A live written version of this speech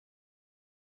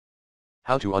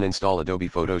How to uninstall Adobe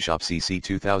Photoshop CC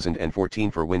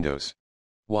 2014 for Windows.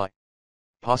 Why?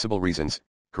 Possible reasons: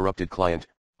 corrupted client,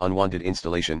 unwanted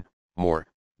installation, more.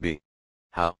 B.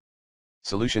 How?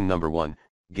 Solution number 1,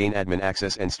 gain admin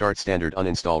access and start standard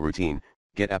uninstall routine.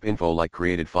 Get app info like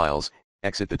created files,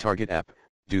 exit the target app,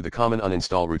 do the common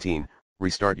uninstall routine,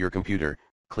 restart your computer,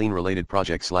 clean related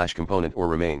project/component or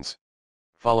remains.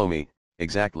 Follow me,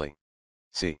 exactly.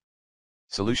 C.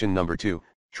 Solution number 2,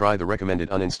 try the recommended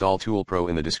Uninstall Tool Pro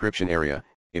in the description area.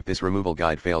 If this removal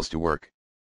guide fails to work.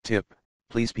 Tip: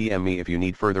 please PM me if you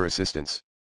need further assistance.